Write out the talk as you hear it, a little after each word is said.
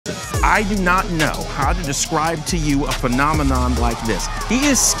I do not know how to describe to you a phenomenon like this. He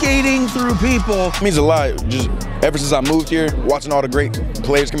is skating through people. It means a lot. Just ever since I moved here, watching all the great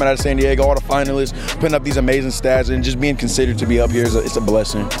players coming out of San Diego, all the finalists, putting up these amazing stats, and just being considered to be up here it's a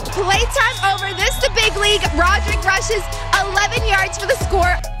blessing. Playtime over. This is the big league. Roderick rushes 11 yards for the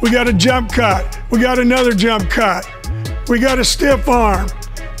score. We got a jump cut. We got another jump cut. We got a stiff arm.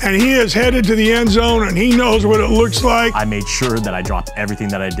 And he is headed to the end zone, and he knows what it looks like. I made sure that I dropped everything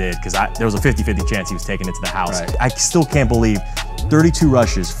that I did because there was a 50-50 chance he was taking it to the house. Right. I still can't believe 32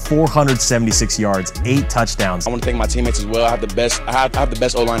 rushes, 476 yards, 8 touchdowns. I want to thank my teammates as well. I have the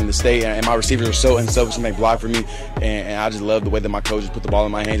best O-line in the state, and my receivers are so unselfish and they block for me. And I just love the way that my coaches put the ball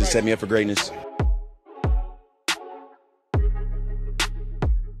in my hands and set me up for greatness.